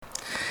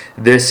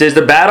This is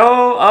the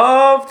Battle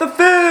of the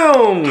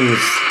Films!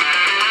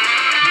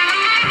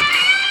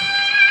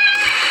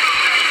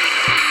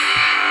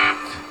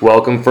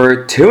 Welcome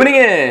for tuning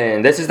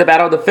in. This is the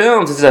Battle of the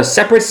Films. This is a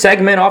separate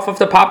segment off of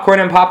the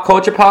Popcorn and Pop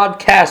Culture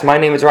podcast. My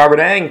name is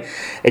Robert Ang.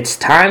 It's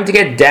time to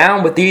get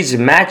down with these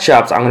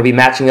matchups. I'm going to be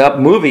matching up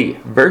movie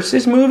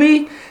versus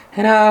movie.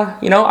 And,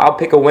 I'll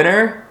pick a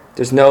winner.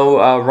 There's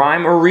no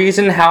rhyme or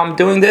reason how I'm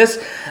doing this.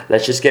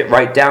 Let's just get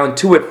right down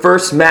to it.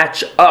 First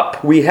match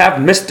up, we have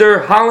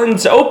Mr.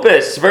 Holland's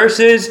Opus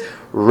versus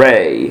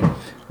Ray.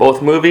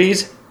 Both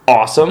movies,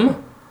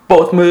 awesome.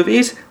 Both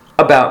movies,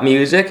 about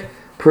music.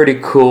 Pretty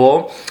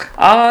cool.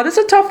 This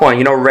is a tough one.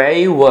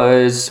 Ray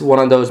was one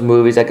of those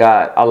movies that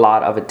got a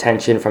lot of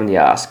attention from the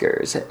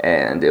Oscars.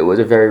 And it was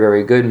a very,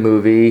 very good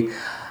movie.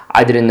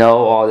 I didn't know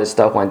all this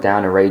stuff went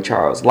down in Ray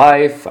Charles'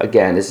 life.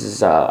 Again, this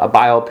is a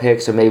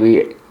biopic, so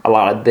maybe a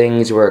lot of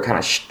things were kind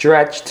of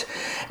stretched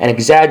and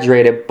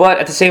exaggerated. But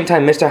at the same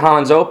time, Mr.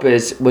 Holland's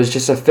Opus was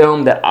just a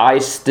film that I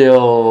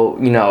still,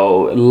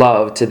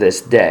 love to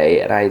this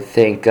day. And I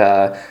think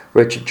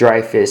Richard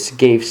Dreyfuss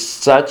gave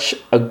such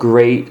a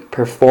great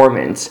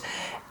performance.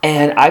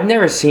 And I've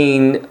never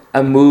seen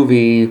a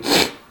movie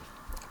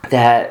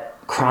that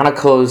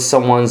chronicles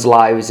someone's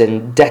lives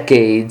in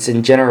decades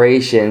and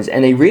generations,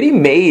 and they really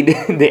made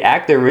the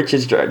actor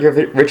Richard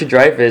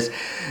Dreyfuss,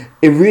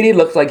 it really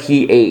looked like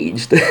he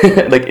aged.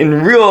 Like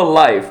in real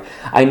life.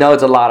 I know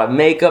it's a lot of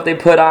makeup they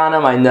put on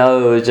him, I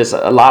know it was just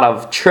a lot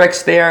of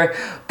tricks there,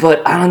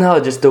 but I don't know,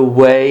 just the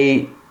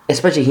way,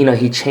 especially,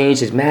 he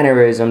changed his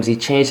mannerisms, he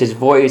changed his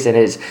voice and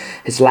his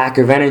lack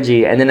of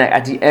energy. And then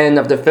at the end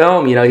of the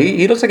film,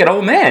 he looks like an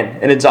old man,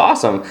 and it's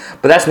awesome.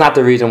 But that's not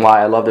the reason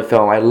why I love the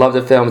film. I love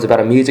the film. It's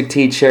about a music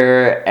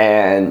teacher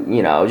and,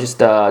 just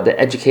the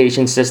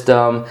education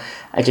system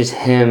and just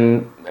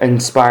him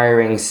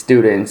inspiring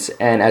students.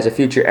 And as a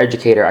future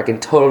educator, I can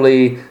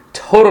totally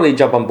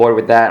jump on board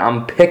with that.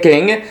 I'm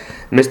picking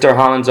Mr.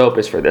 Holland's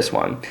Opus for this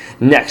one.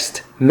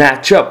 Next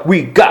matchup,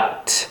 we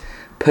got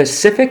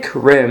Pacific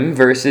Rim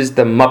versus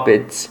the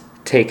Muppets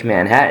Take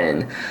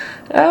Manhattan.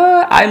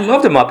 I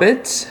love the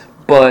Muppets,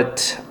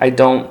 but I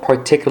don't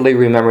particularly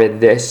remember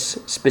this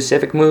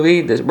specific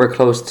movie. We're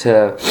close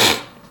to...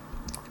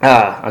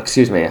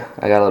 excuse me,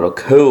 I got a little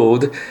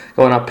cold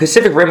going on.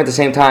 Pacific Rim at the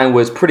same time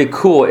was pretty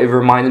cool. It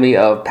reminded me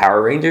of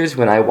Power Rangers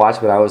when I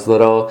watched when I was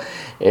little.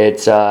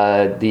 It's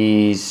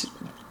these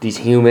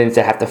humans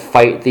that have to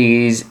fight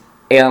these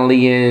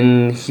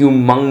alien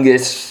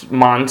humongous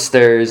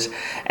monsters,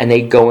 and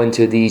they go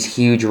into these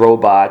huge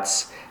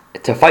robots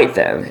to fight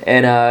them,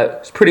 and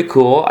it's pretty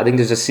cool. I think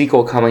there's a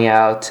sequel coming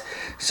out,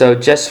 so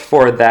just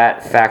for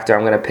that factor,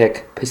 I'm going to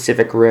pick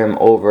Pacific Rim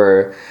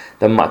over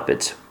the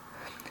Muppets.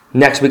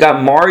 Next, we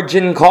got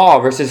Margin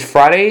Call versus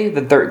Friday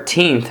the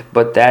 13th,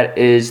 but that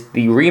is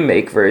the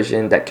remake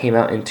version that came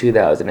out in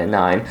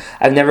 2009.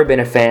 I've never been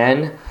a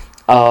fan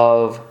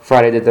of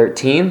Friday the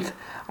 13th.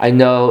 I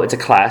know it's a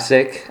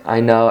classic. I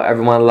know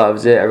everyone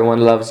loves it.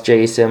 Everyone loves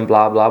Jason,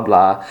 blah, blah,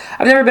 blah.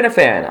 I've never been a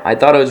fan. I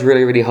thought it was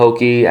really, really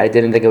hokey. I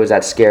didn't think it was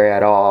that scary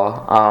at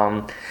all.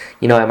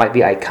 It might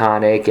be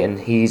iconic, and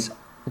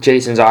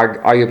Jason's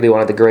arguably one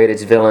of the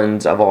greatest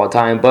villains of all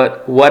time,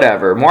 but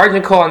whatever.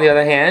 Margin Call, on the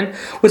other hand,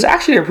 was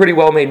actually a pretty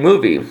well-made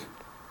movie.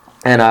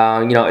 And,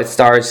 it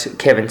stars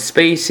Kevin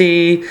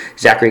Spacey,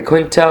 Zachary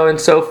Quinto, and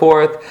so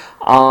forth.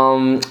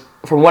 From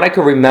what I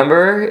can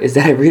remember is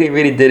that I really,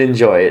 really did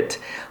enjoy it.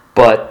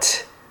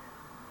 But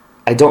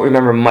I don't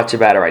remember much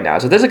about it right now.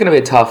 So this is going to be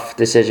a tough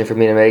decision for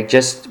me to make.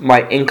 Just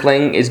my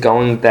inkling is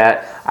going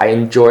that I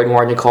enjoyed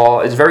Margin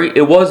Call. It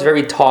was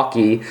very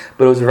talky,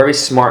 but it was a very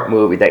smart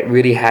movie that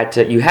really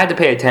you had to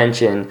pay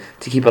attention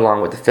to keep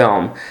along with the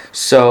film.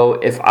 So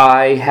if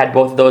I had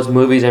both of those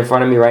movies in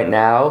front of me right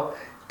now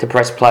to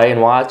press play and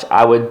watch,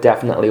 I would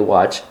definitely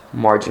watch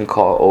Margin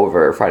Call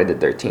over Friday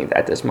the 13th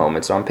at this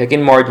moment. So I'm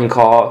picking Margin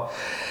Call.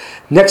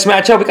 Next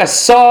matchup, we got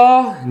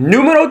Saw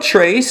Numero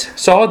Tres,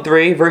 Saw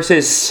 3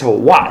 versus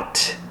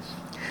SWAT.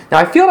 Now,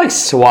 I feel like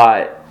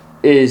SWAT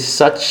is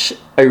such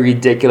a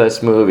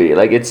ridiculous movie.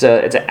 Like, it's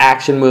an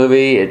action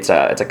movie, it's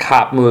a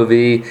cop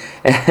movie.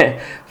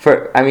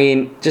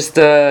 Just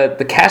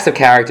the cast of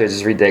characters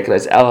is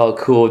ridiculous. LL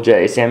Cool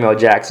J, Samuel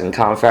Jackson,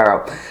 Colin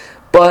Farrell.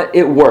 But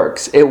it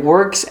works. It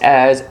works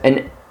as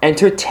an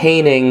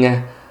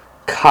entertaining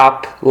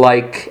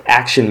cop-like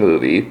action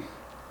movie.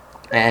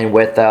 And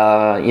with,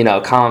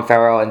 Colin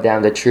Farrell and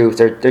Down the Troops,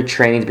 they're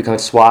training to become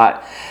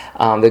SWAT.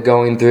 They're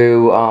going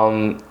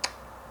through,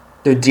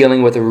 they're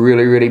dealing with a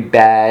really, really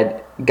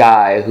bad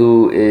guy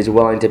who is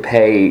willing to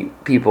pay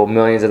people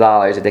millions of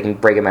dollars if they can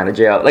break him out of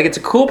jail. Like, it's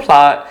a cool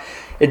plot.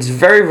 It's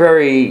very,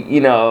 very,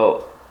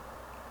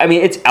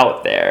 it's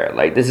out there.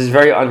 Like, this is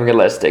very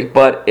unrealistic,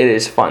 but it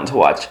is fun to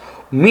watch.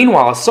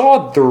 Meanwhile,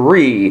 Saw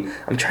 3,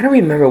 I'm trying to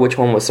remember which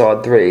one was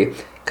Saw 3,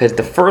 because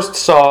the first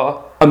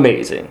Saw...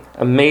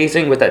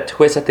 Amazing with that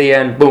twist at the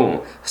end.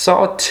 Boom.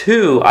 Saw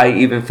 2 I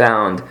even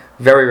found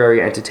very, very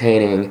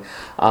entertaining.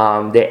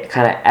 They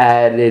kind of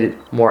added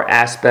more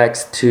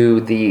aspects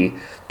to the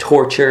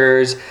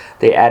tortures.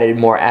 They added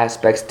more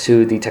aspects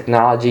to the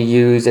technology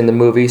used in the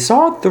movie.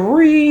 Saw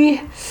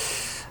 3.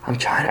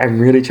 I'm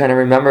really trying to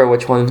remember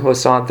which one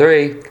was Saw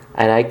 3,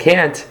 and I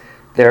can't.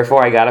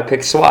 Therefore, I gotta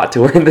pick SWAT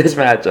to win this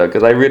matchup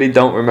because I really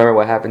don't remember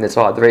what happened in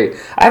Saw 3.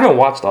 I haven't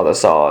watched all the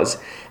Saws,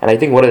 and I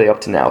think, what are they up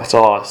to now?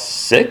 Saw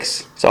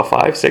 6? Saw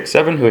 5, 6,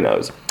 7? Who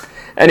knows?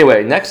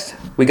 Anyway, next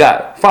we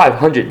got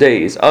 500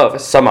 Days of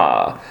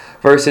Summer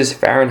versus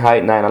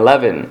Fahrenheit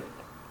 9/11.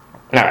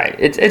 Alright,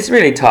 it's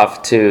really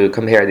tough to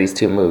compare these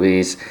two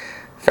movies.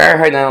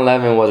 Fahrenheit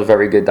 9/11 was a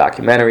very good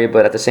documentary,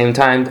 but at the same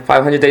time,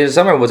 500 Days of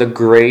Summer was a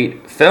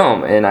great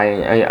film, and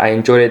I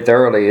enjoyed it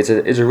thoroughly. It's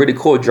a really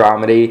cool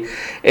dramedy.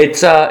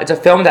 It's a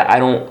film that I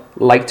don't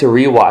like to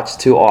rewatch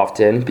too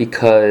often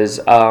because,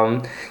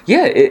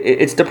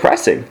 it's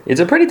depressing.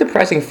 It's a pretty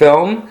depressing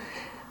film.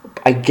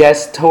 I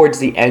guess towards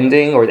the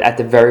ending or at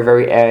the very,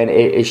 very end,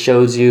 it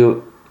shows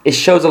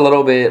a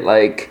little bit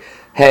like,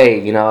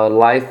 hey,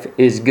 life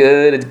is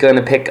good. It's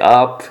gonna pick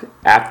up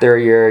after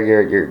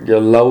your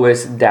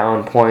lowest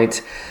down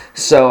point.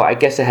 So I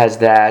guess it has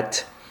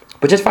that.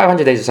 But just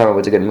 500 Days of Summer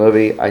was a good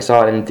movie. I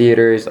saw it in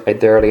theaters. I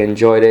thoroughly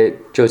enjoyed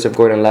it. Joseph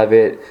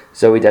Gordon-Levitt,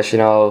 Zooey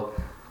Deschanel,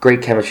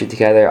 great chemistry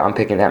together. I'm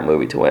picking that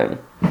movie to win.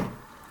 All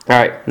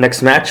right,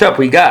 next matchup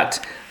we got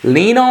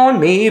Lean on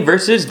Me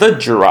versus The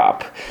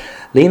Drop.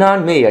 Lean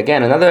on Me,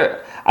 again, another.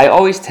 I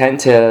always tend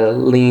to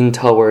lean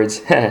towards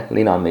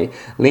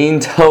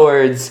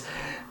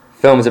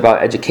films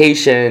about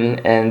education,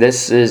 and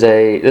this is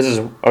a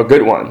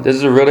good one. This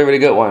is a really, really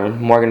good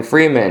one. Morgan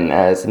Freeman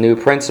as the new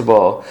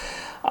principal,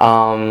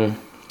 kind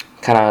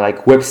of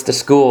like whips the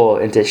school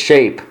into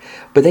shape.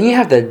 But then you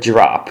have The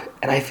Drop,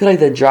 and I feel like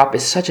The Drop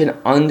is such an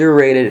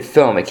underrated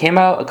film. It came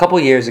out a couple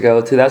years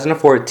ago,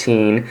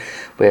 2014,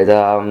 with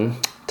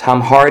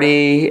Tom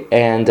Hardy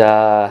and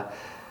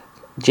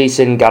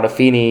Jason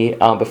Gandolfini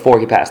before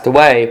he passed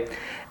away,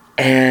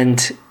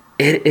 and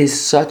it is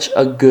such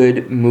a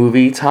good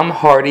movie. Tom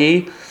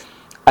Hardy,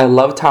 I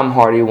love Tom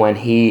Hardy when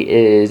he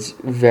is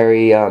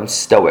very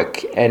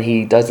stoic and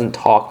he doesn't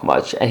talk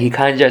much, and he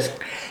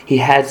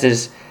has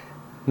this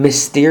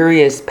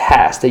mysterious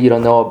past that you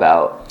don't know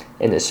about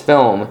in this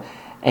film,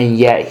 and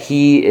yet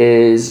he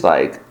is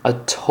like a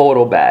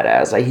total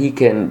badass. Like, he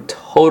can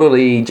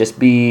totally just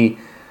be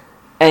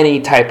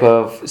any type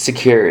of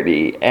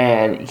security,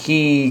 and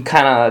he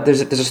kind of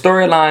there's a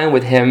storyline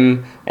with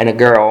him and a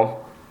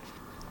girl.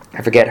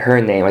 I forget her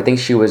name. I think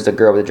she was the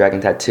girl with the dragon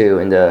tattoo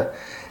in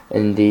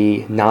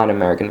the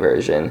non-American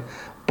version.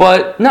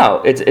 But no,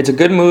 it's a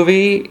good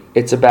movie.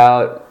 It's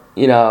about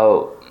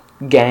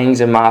gangs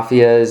and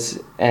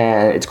mafias,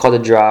 and it's called The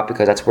Drop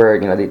because that's where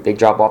they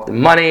drop off the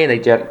money.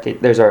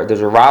 There's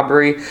a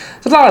robbery.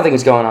 There's a lot of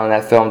things going on in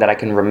that film that I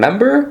can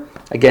remember.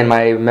 Again,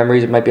 my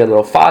memories might be a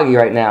little foggy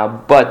right now,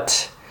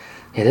 but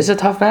yeah, this is a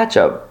tough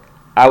matchup.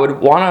 I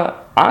would want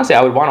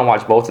to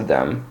watch both of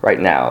them right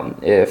now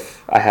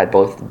if I had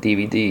both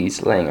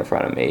DVDs laying in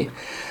front of me.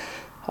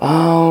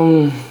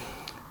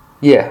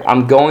 Yeah,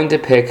 I'm going to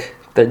pick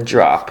The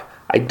Drop.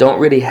 I don't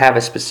really have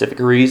a specific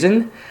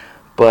reason,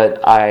 but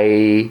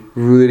I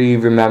really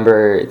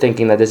remember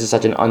thinking that this is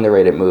such an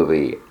underrated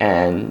movie,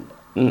 and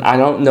I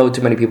don't know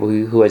too many people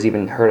who has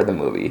even heard of the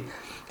movie,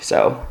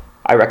 so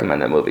I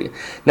recommend that movie.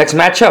 Next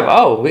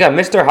matchup, we got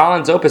Mr.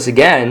 Holland's Opus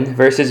again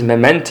versus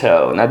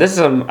Memento. Now, this is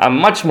a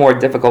much more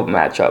difficult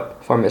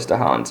matchup for Mr.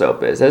 Holland's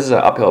Opus. This is an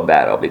uphill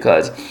battle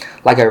because,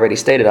 like I already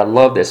stated, I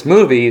love this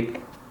movie,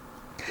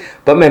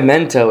 but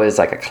Memento is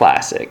like a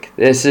classic.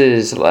 This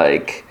is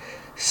like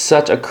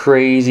such a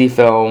crazy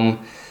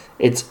film.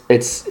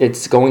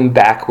 It's going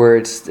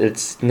backwards.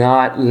 It's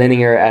not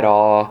linear at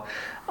all.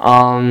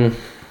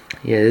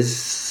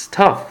 It's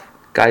tough.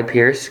 Guy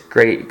Pearce,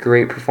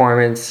 great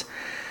performance.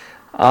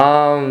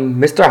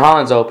 Mr.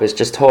 Holland's Opus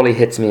just totally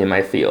hits me in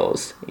my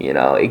feels.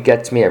 It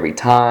gets me every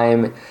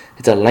time.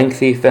 It's a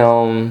lengthy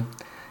film.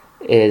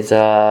 It's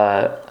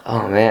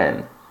oh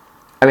man.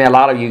 I mean, a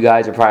lot of you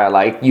guys are probably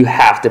like, you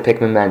have to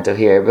pick Memento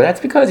here, but that's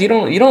because you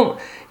don't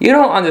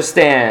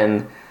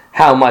understand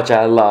how much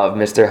I love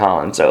Mr.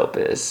 Holland's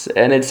Opus.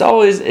 And that's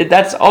always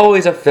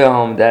a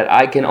film that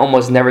I can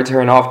almost never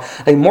turn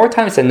off. Like, more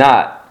times than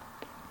not,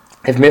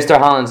 if Mr.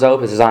 Holland's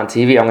Opus is on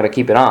TV, I'm going to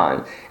keep it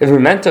on. If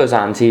Memento's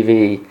on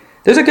TV,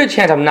 there's a good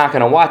chance I'm not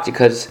going to watch it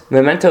because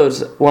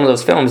Memento's one of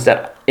those films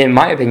that, in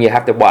my opinion, you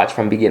have to watch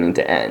from beginning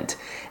to end.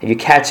 If you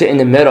catch it in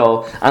the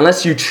middle,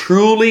 unless you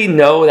truly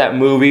know that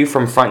movie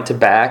from front to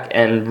back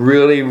and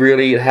really,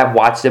 really have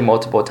watched it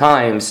multiple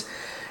times,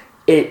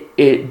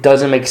 it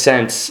doesn't make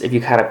sense if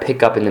you kind of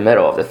pick up in the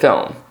middle of the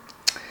film.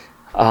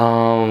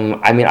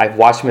 I mean, I've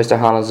watched Mr.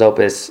 Holland's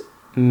Opus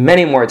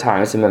many more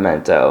times than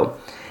Memento,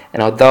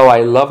 and although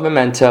I love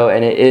Memento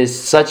and it is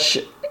such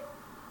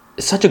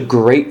a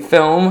great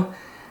film,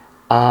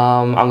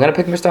 I'm gonna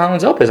pick Mr.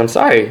 Holland's Opus. I'm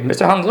sorry,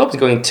 Mr. Holland's Opus is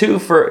going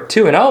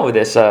 2-0 with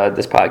this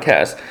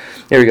podcast.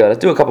 Here we go. Let's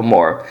do a couple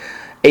more.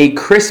 A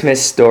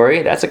Christmas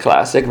Story, that's a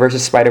classic,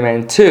 versus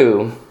Spider-Man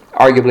 2.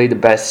 Arguably the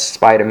best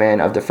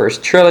Spider-Man of the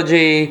first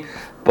trilogy,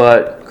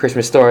 but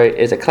Christmas Story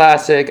is a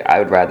classic. I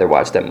would rather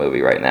watch that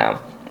movie right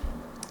now.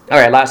 All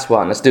right, last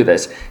one. Let's do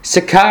this.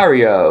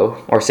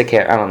 Sicario, or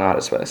Sicario, I don't know how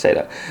to say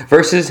that,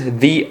 versus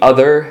The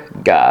Other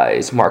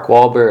Guys. Mark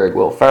Wahlberg,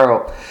 Will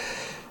Ferrell.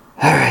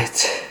 All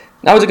right.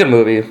 That was a good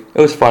movie. It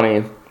was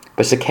funny.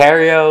 But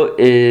Sicario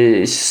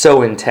is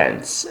so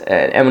intense.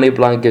 And Emily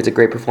Blunt gives a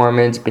great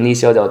performance.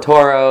 Benicio del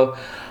Toro.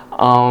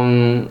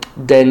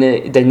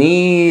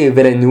 Denis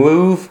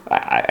Villeneuve.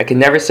 I can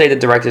never say the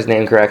director's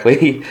name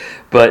correctly.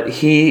 But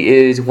he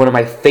is one of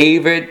my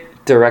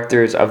favorite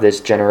directors of this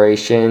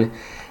generation.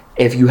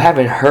 If you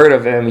haven't heard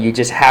of him, you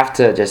just have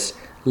to just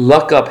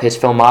look up his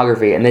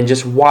filmography and then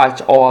just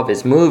watch all of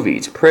his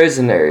movies.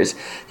 Prisoners.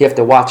 You have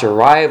to watch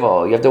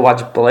Arrival. You have to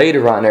watch Blade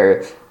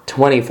Runner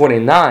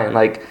 2049.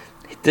 Like,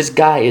 this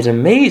guy is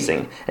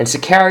amazing. And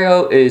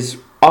Sicario is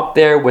up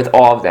there with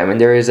all of them. And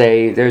there's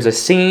a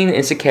scene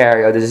in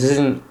Sicario.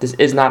 This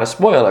is not a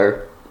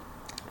spoiler,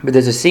 but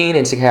there's a scene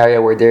in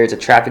Sicario where there's a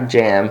traffic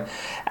jam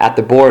at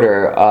the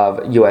border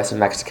of U.S. and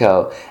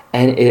Mexico,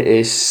 and it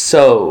is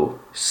so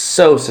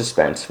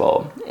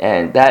suspenseful.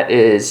 And that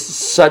is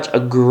such a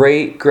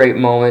great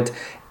moment,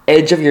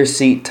 edge of your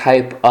seat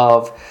type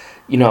of,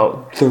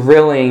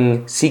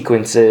 thrilling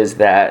sequences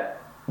that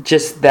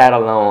just that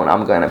alone,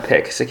 I'm going to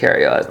pick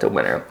Sicario as the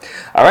winner.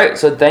 All right,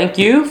 so thank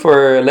you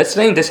for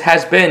listening. This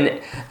has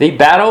been the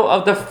Battle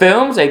of the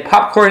Films, a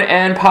popcorn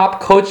and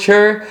pop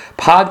culture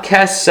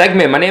podcast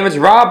segment. My name is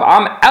Rob.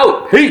 I'm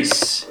out.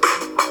 Peace.